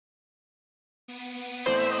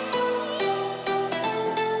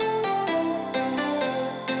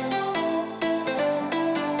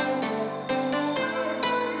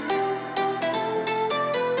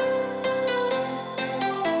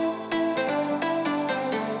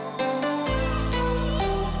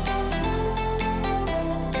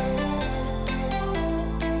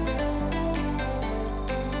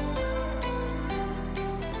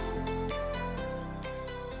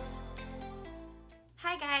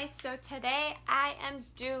guys, so today I am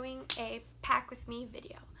doing a pack with me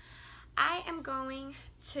video. I am going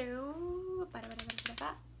to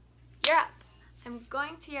Europe. I'm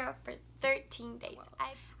going to Europe for 13 days.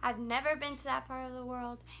 I've never been to that part of the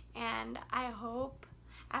world, and I hope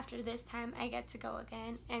after this time I get to go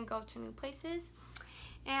again and go to new places.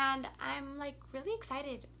 And I'm like really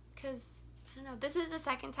excited because I don't know, this is the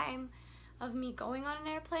second time of me going on an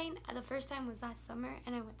airplane. The first time was last summer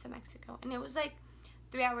and I went to Mexico, and it was like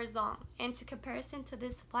 3 hours long, and to comparison to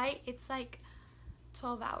this flight, it's like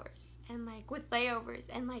 12 hours, and like with layovers,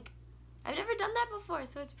 and like I've never done that before,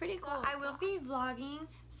 so it's pretty cool. I will be vlogging,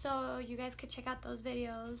 so you guys could check out those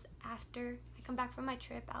videos after I come back from my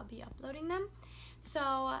trip. I'll be uploading them,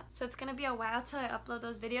 so it's gonna be a while till I upload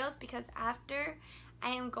those videos, because after I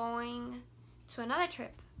am going to another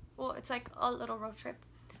trip. Well, it's like a little road trip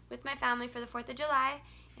with my family for the 4th of July,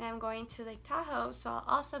 and I'm going to Lake Tahoe, so I'll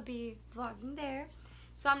also be vlogging there.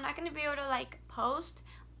 So I'm not going to be able to like post,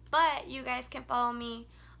 but you guys can follow me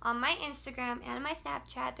on my Instagram and my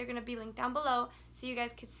Snapchat. They're going to be linked down below, so you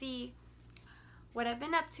guys could see what I've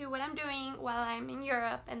been up to, what I'm doing while I'm in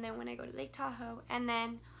Europe, and then when I go to Lake Tahoe, and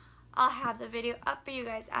then I'll have the video up for you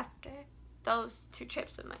guys after those 2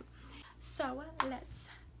 trips of mine. So let's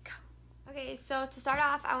go. Okay, so to start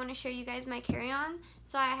off, I want to show you guys my carry-on.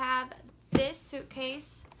 So I have this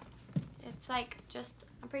suitcase. It's like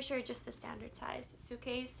I'm pretty sure just a standard size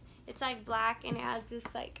suitcase. It's like black, and it has this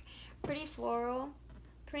like pretty floral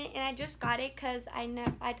print, and I just got it because I've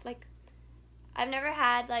never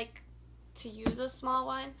had like to use a small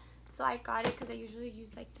one, so I got it because I usually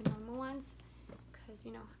use like the normal ones because,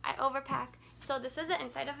 you know, I overpack. So this is the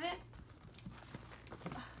inside of it.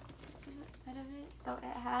 So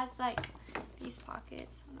it has like these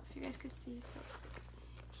pockets. I don't know if you guys could see. So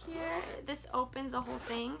here, this opens the whole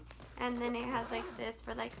thing, and then it has like this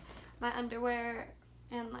for like my underwear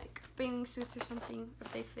and like bathing suits or something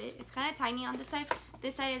if they fit. It's kind of tiny on this side.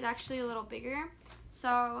 This side is actually a little bigger.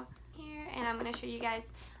 So here, and I'm gonna show you guys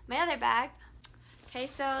my other bag. Okay,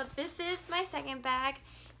 so this is my second bag,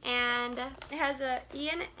 and it has a E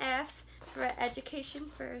and F for Education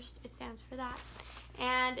First. It stands for that,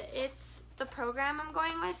 and it's the program I'm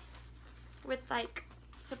going with like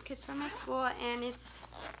some kids from my school, and it's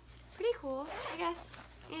pretty cool, I guess.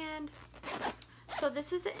 And so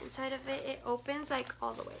this is the inside of it. It opens like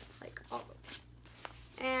all the way,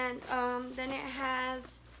 and then it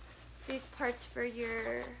has these parts for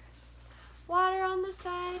your water on the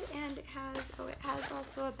side, and it has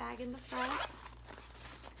also a bag in the front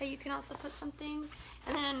that you can also put some things,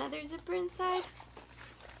 and then another zipper inside,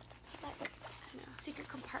 like, I don't know, secret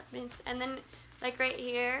compartments. And then like right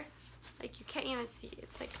here, like you can't even see,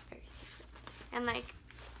 it's like very secret, and like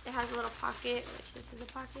it has a little pocket, which this is a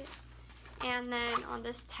pocket, and then on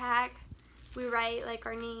this tag we write like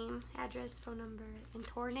our name, address, phone number, and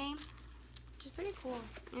tour name, which is pretty cool.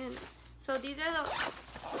 And so these are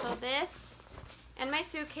so this and my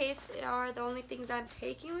suitcase are the only things I'm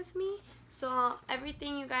taking with me. So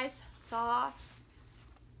everything you guys saw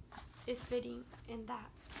is fitting in that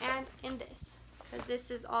and in this, because this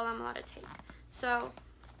is all I'm allowed to take. So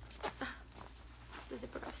the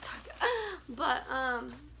zipper got stuck. But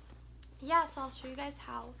yeah, so I'll show you guys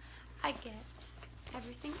how I get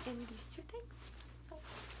everything in these 2 things. So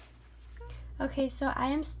let's go. Okay, so I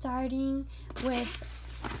am starting with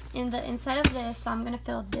in the inside of this, so I'm gonna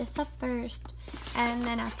fill this up first, and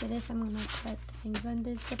then after this I'm gonna put things on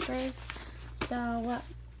the zippers. So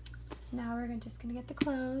now we're just gonna get the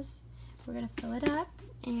clothes, we're gonna fill it up,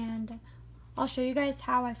 and I'll show you guys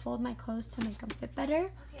how I fold my clothes to make them fit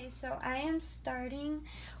better. Okay, so I am starting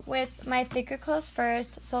with my thicker clothes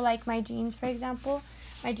first, so like my jeans, for example,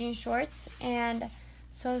 my jean shorts. And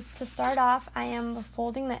so to start off, I am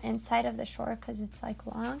folding the inside of the short because it's like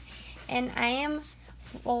long, and I am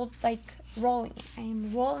rolling it. I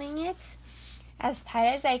am rolling it as tight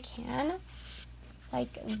as I can,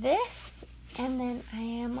 like this, and then I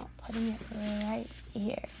am putting it right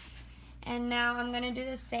here. And now I'm going to do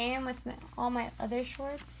the same with all my other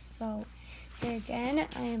shorts. So here again,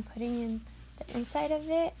 I am putting in the inside of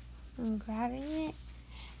it, I'm grabbing it,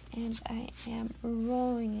 and I am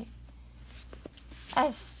rolling it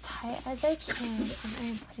as tight as I can, and I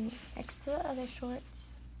am putting it next to the other shorts.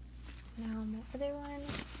 Now my other one,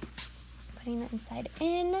 putting the inside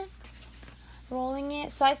in, rolling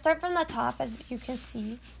it. So I start from the top, as you can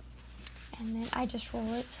see, and then I just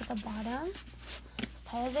roll it to the bottom as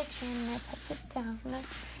tight as I can, and I press it down.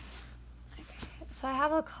 Okay, so I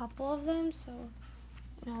have a couple of them, so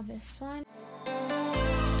now this one.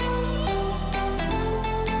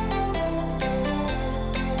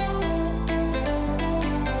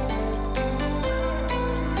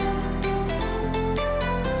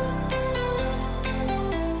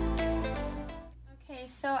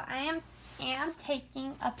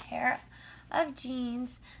 a pair of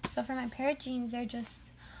jeans. So for my pair of jeans, they're just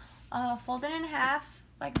folded in half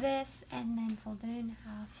like this, and then folded in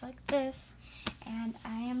half like this. And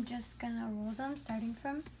I am just gonna roll them starting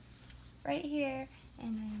from right here,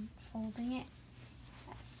 and I'm folding it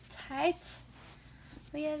as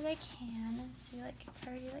tightly as I can. See, like it's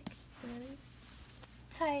already like really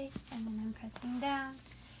tight, and then I'm pressing down,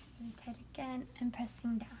 really tight again, and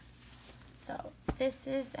pressing down. So this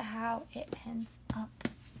is how it ends up.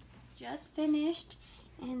 Just finished,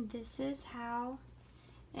 and this is how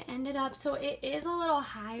it ended up. So it is a little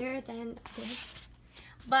higher than this,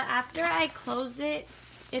 but after I close it,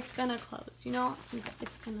 it's gonna close, you know?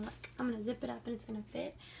 It's gonna, like, I'm gonna zip it up and it's gonna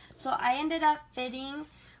fit. So I ended up fitting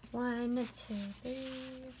 1, 2, 3,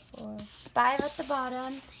 4, 5 at the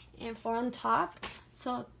bottom and 4 on top.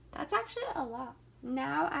 So that's actually a lot.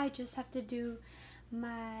 Now I just have to do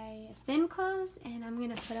my thin clothes, and I'm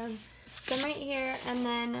gonna put some right here, and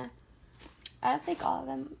then I don't think all of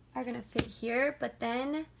them are gonna fit here, but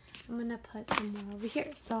then I'm gonna put some more over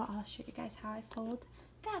here. So I'll show you guys how I fold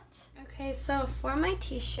that. Okay, so for my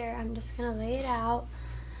t-shirt, I'm just gonna lay it out,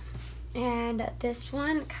 and this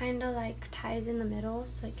one kind of like ties in the middle,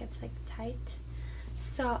 so it gets like tight.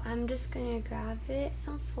 So I'm just gonna grab it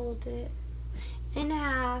and fold it in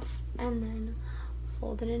half, and then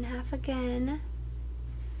fold it in half again.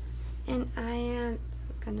 And I am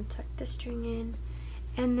gonna tuck the string in,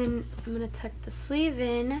 and then I'm gonna tuck the sleeve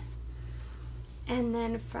in, and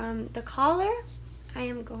then from the collar, I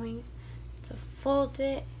am going to fold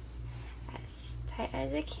it as tight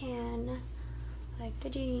as I can, like the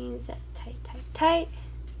jeans, tight, tight, tight,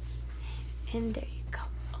 and there you go,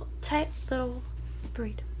 a tight little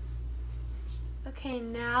braid. Okay,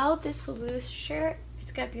 now this loose shirt,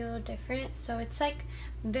 it's gonna be a little different, so it's like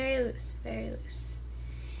very loose, very loose.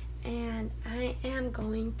 And I am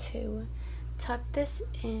going to tuck this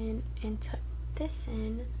in and tuck this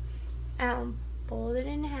in, and fold it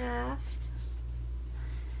in half,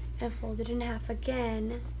 and fold it in half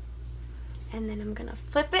again, and then I'm gonna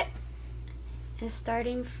flip it, and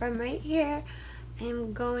starting from right here,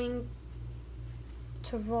 I'm going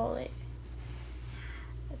to roll it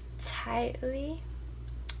tightly,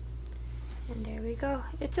 and there we go.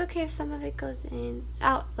 It's okay if some of it goes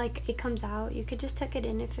out, like it comes out. You could just tuck it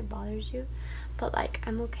in if it bothers you, but like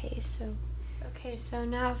I'm okay. So okay, so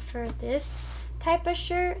now for this type of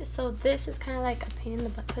shirt, so this is kind of like a pain in the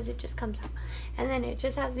butt because it just comes out, and then it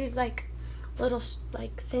just has these like little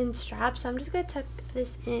like thin straps. So I'm just gonna tuck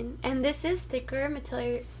this in, and this is thicker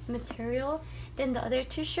material than the other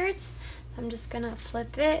two shirts. So I'm just gonna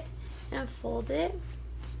flip it and fold it,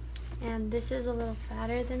 and this is a little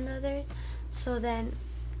fatter than the others. So then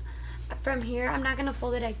from here, I'm not gonna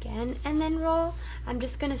fold it again and then roll. I'm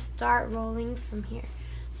just gonna start rolling from here.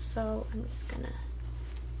 So I'm just gonna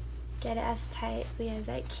get it as tightly as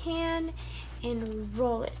I can and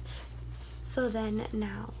roll it. So then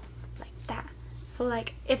now, like that. So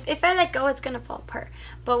like, if I let go, it's gonna fall apart.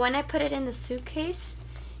 But when I put it in the suitcase,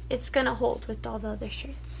 it's gonna hold with all the other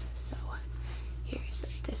shirts. So here's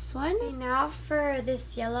this one. Okay, now for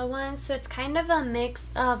this yellow one, so it's kind of a mix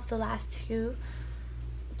of the last two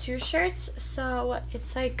shirts. So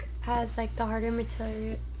it's like has like the harder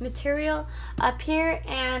material up here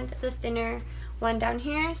and the thinner one down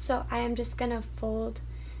here. So I am just gonna fold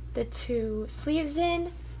the two sleeves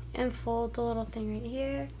in and fold the little thing right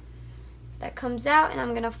here that comes out, and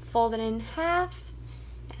I'm gonna fold it in half,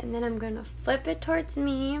 and then I'm gonna flip it towards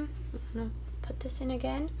me. I'm gonna put this in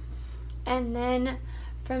again, and then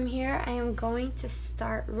from here I am going to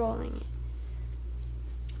start rolling it.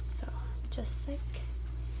 So just like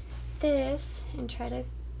this, and try to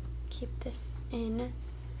keep this in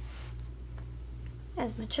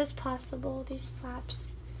as much as possible, these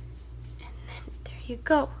flaps, and then there you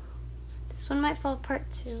go. This one might fall apart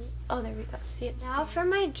too. Oh, there we go. See it? Now for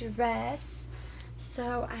my dress.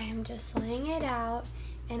 So I am just laying it out,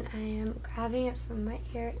 and I am grabbing it from right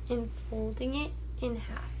here and folding it in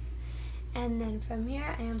half. And then from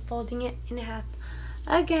here, I am folding it in half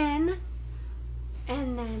again.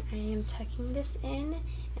 And then I am tucking this in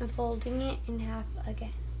and folding it in half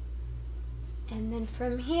again. And then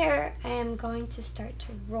from here, I am going to start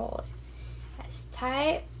to roll it as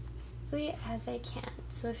tightly as I can.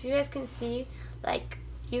 So if you guys can see, like,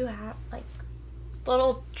 you have, like, the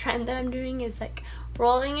little trend that I'm doing is, like,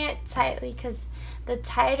 rolling it tightly, because the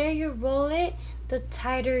tighter you roll it, the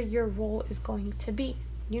tighter your roll is going to be,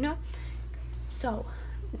 you know? So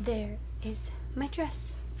there is my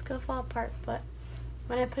dress. It's gonna fall apart, but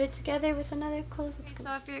when I put it together with another clothes, it's gonna...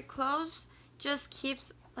 So if your clothes just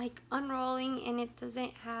keeps like unrolling and it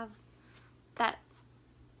doesn't have that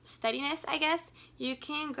steadiness, I guess, you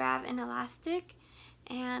can grab an elastic,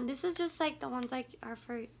 and this is just like the ones like are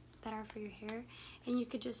for your hair, and you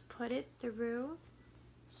could just put it through.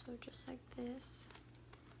 So just like this,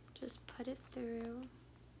 just put it through.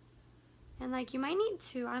 And like you might need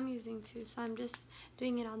two, I'm using two, so I'm just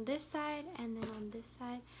doing it on this side, and then on this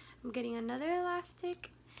side I'm getting another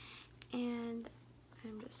elastic and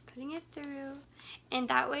I'm just putting it through, and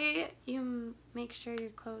that way you make sure your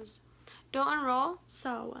clothes don't unroll.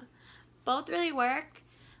 So both really work.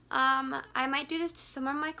 I might do this to some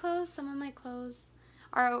of my clothes. Some of my clothes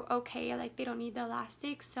are okay, like they don't need the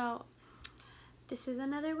elastic, so this is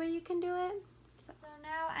another way you can do it. So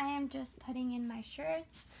now I am just putting in my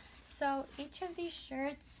shirts. So each of these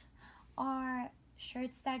shirts are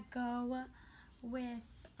shirts that go with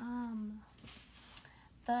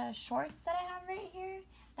the shorts that I have right here.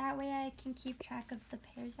 That way I can keep track of the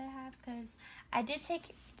pairs I have, because I did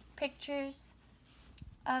take pictures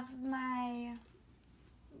of my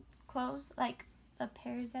clothes, like the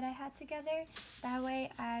pairs that I had together. That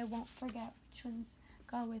way I won't forget which ones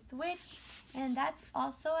go with which, and that's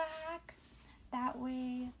also a hack. That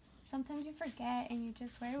way sometimes you forget and you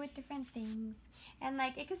just wear it with different things, and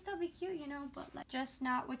like it can still be cute, you know, but like just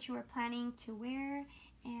not what you were planning to wear.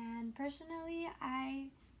 And personally, I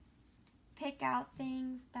pick out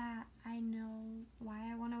things that I know why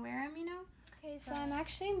I want to wear them, you know. Okay, so I'm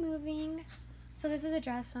actually moving. So this is a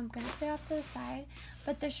dress, so I'm gonna put it off to the side,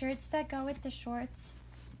 but the shirts that go with the shorts,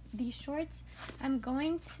 these shorts, I'm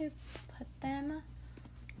going to put them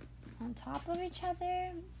on top of each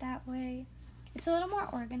other. That way it's a little more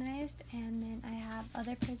organized, and then I have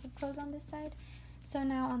other pairs of clothes on this side. So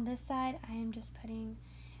now on this side I am just putting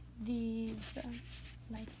these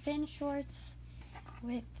like thin shorts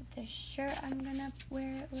with the shirt I'm gonna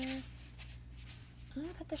wear it with. I'm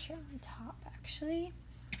gonna put the shirt on top actually,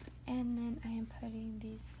 and then I am putting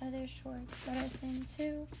these other shorts that are thin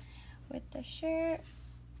too with the shirt.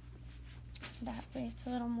 That way it's a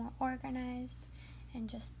little more organized, and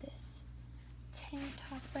just this tank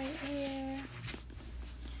top right here.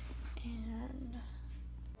 And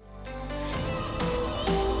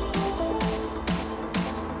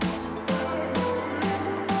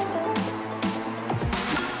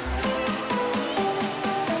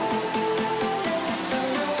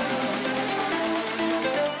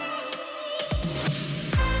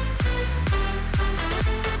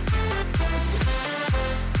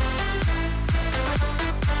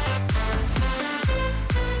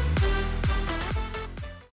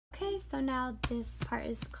so now this part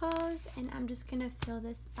is closed, and I'm just gonna fill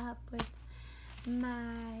this up with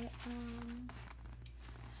my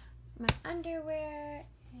my underwear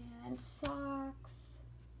and socks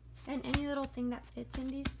and any little thing that fits in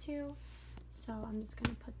these two. So I'm just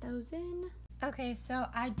gonna put those in. Okay, so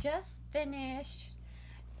I just finished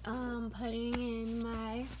putting in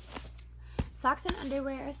my socks and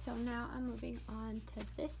underwear, so now I'm moving on to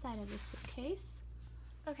this side of the suitcase.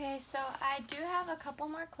 Okay, so I do have a couple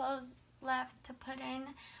more clothes left to put in,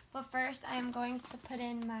 but first I am going to put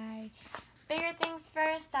in my bigger things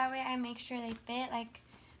first. That way I make sure they fit, like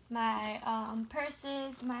my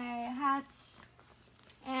purses, my hats,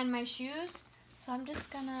 and my shoes. So I'm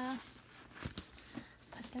just gonna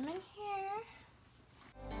put them in here.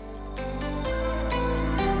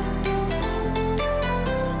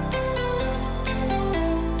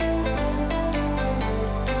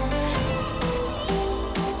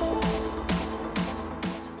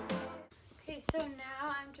 So now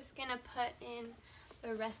I'm just gonna put in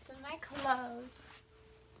the rest of my clothes.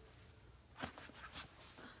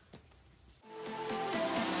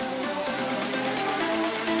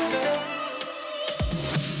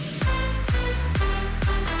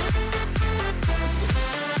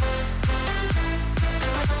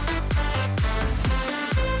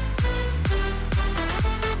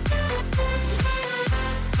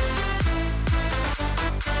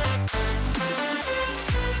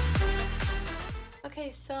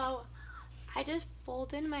 Okay, so I just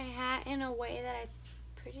folded my hat in a way that I'm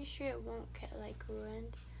pretty sure it won't get like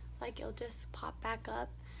ruined, like it'll just pop back up.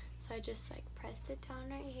 So I just like pressed it down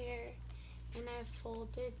right here, and I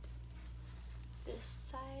folded this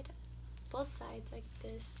side, both sides like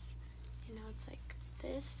this, and now it's like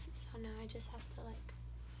this. So now I just have to like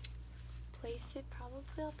place it,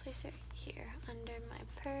 probably I'll place it here under my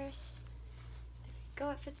purse. There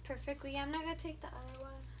we go, it fits perfectly. I'm not gonna take the other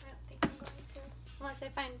one, I don't think I'm going to, unless I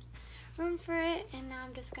find room for it. And now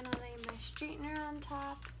I'm just gonna lay my straightener on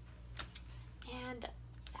top, and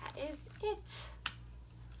that is it.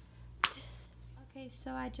 Okay,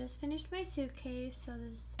 so I just finished my suitcase. So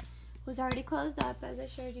this was already closed up as I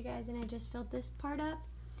showed you guys, and I just filled this part up,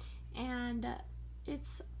 and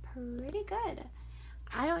it's pretty good.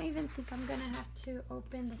 I don't even think I'm gonna have to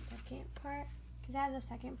open the second part because it has a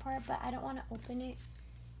second part, but I don't want to open it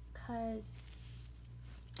because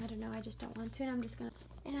I don't know, I just don't want to. And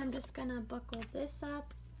I'm just gonna buckle this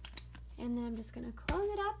up, and then I'm just gonna close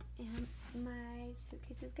it up, and my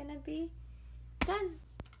suitcase is gonna be done.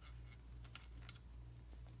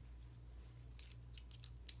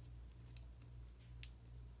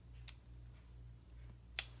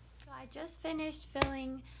 So I just finished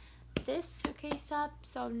filling this suitcase up.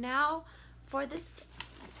 So now for this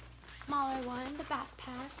smaller one, the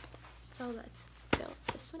backpack. So let's fill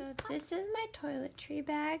this one up. This is my toiletry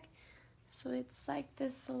bag. So it's like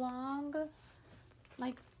this long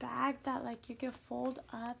like bag that like you can fold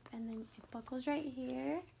up, and then it buckles right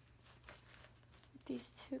here with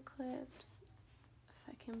these two clips. If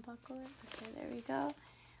I can buckle it. Okay, there we go.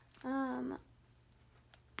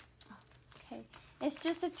 Okay. It's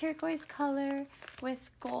just a turquoise color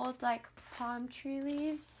with gold like palm tree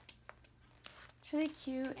leaves. It's really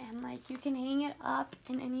cute, and like you can hang it up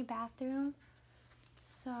in any bathroom.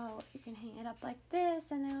 So you can hang it up like this,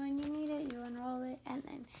 and then when you need it, you unroll it, and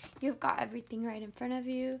then you've got everything right in front of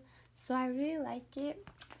you. So I really like it.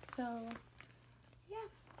 So yeah,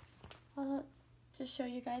 I'll just show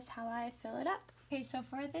you guys how I fill it up. Okay, so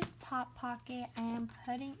for this top pocket, I am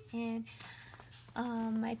putting in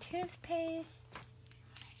my toothpaste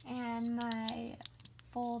and my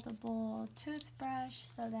foldable toothbrush,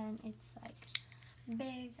 so then it's like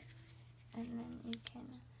big, and then you can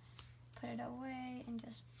put it away and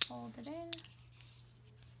just fold it in,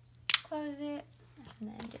 close it,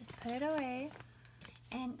 and then just put it away.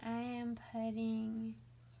 And I am putting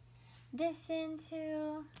this in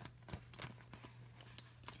too,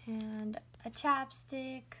 and a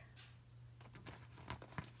chapstick,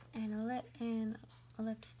 and a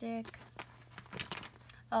lipstick,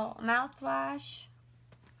 oh, mouthwash,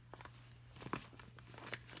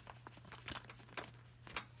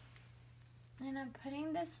 and I'm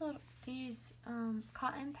putting these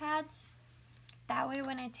cotton pads. That way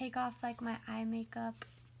when I take off like my eye makeup,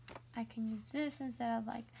 I can use this instead of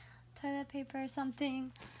like toilet paper or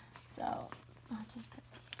something. So I'll just put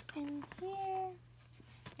these in here.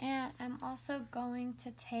 And I'm also going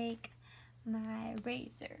to take my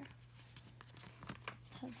razor.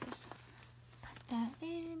 So just put that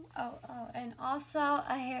in. Oh, and also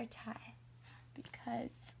a hair tie,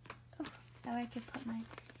 because that way I can put my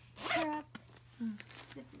hair up.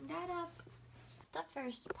 Zipping that up. It's the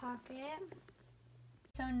first pocket.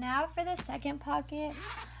 So now for the second pocket,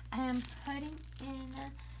 I am putting in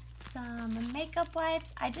some makeup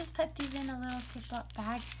wipes. I just put these in a little zip-up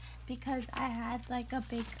bag because I had like a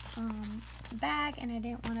big bag and I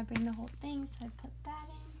didn't want to bring the whole thing, so I put that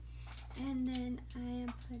in. And then I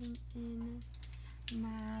am putting in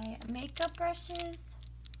my makeup brushes.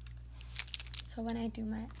 So when I do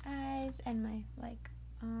my eyes, and my like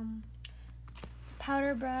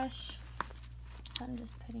powder brush, so I'm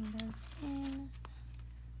just putting those in.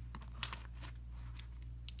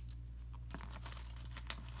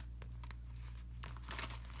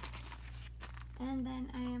 And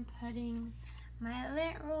then I am putting my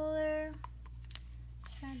lint roller.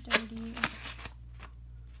 So dirty.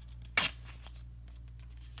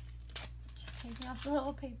 Just taking off the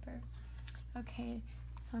little paper. Okay,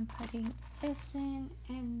 so I'm putting this in,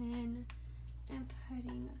 and then I'm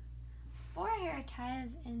putting 4 hair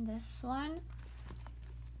ties in this one,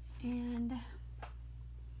 and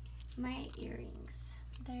my earrings,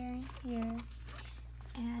 they're in here.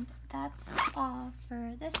 And that's all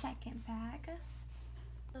for the second bag.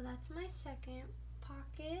 So that's my second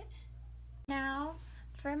pocket. Now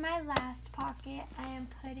for my last pocket, I am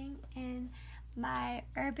putting in my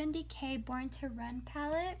Urban Decay Born to Run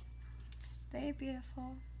palette. Very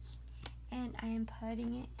beautiful. And I am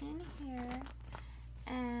putting it in here.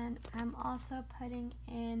 And I'm also putting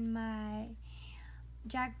in my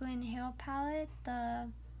Jaclyn Hill palette, the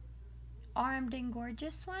Armed and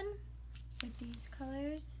Gorgeous one, with these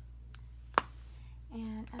colors.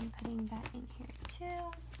 And I'm putting that in here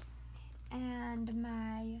too. And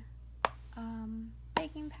my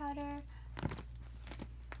baking powder.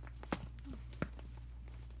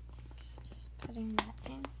 Just putting that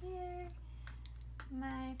in here.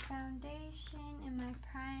 My foundation and my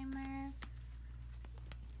primer.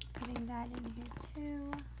 Putting that in here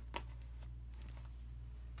too.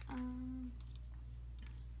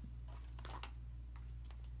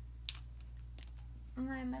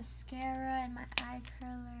 My mascara and my eye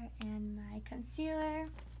curler and my concealer.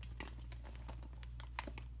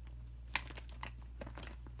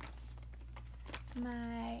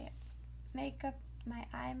 My makeup, my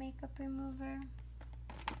eye makeup remover.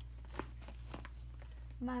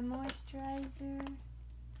 my moisturizer,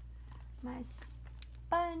 my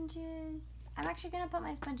sponges. I'm actually going to put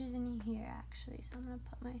my sponges in here actually. So I'm going to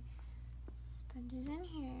put my sponges in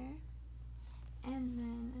here. And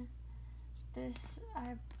then this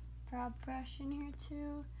eyebrow brush in here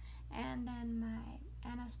too. And then my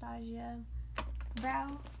Anastasia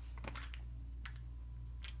brow.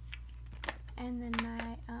 And then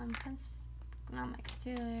my not my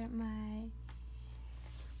concealer, my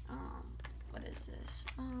what is this?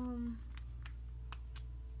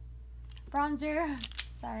 Bronzer.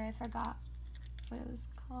 Sorry, I forgot what it was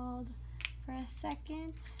called for a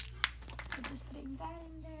second. So just putting that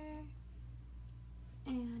in there.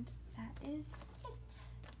 And that is it.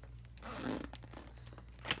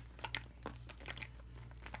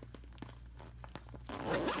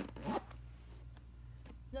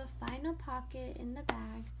 The final pocket in the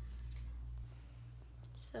bag.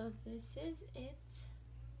 So this is it.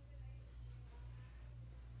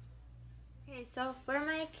 Okay, so for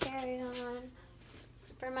my carry-on,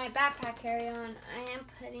 for my backpack carry-on, I am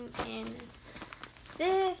putting in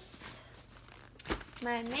this,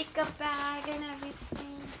 my makeup bag and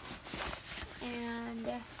everything,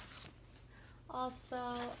 and also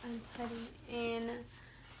I'm putting in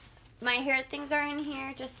my hair things are in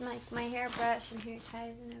here, just my hairbrush and hair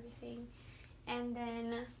ties and everything, and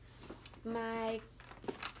then my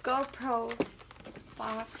GoPro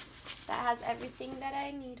box that has everything that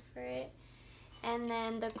I need for it. And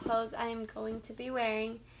then the clothes I'm going to be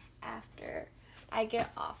wearing after I get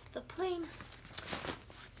off the plane.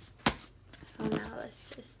 So now let's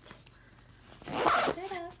just put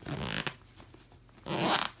it up.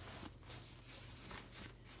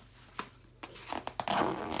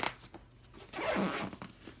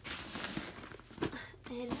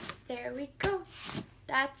 And there we go.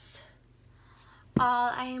 That's all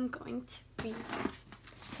I am going to be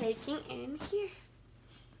taking in here.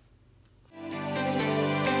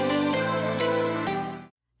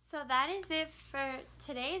 So that is it for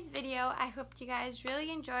today's video. I hope you guys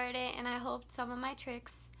really enjoyed it, and I hope some of my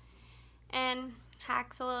tricks and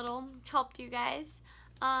hacks a little helped you guys.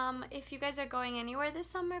 If you guys are going anywhere this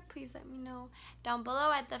summer, please let me know down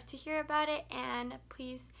below. I'd love to hear about it, and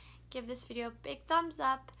please give this video a big thumbs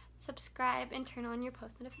up, subscribe, and turn on your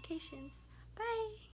post notifications. Bye!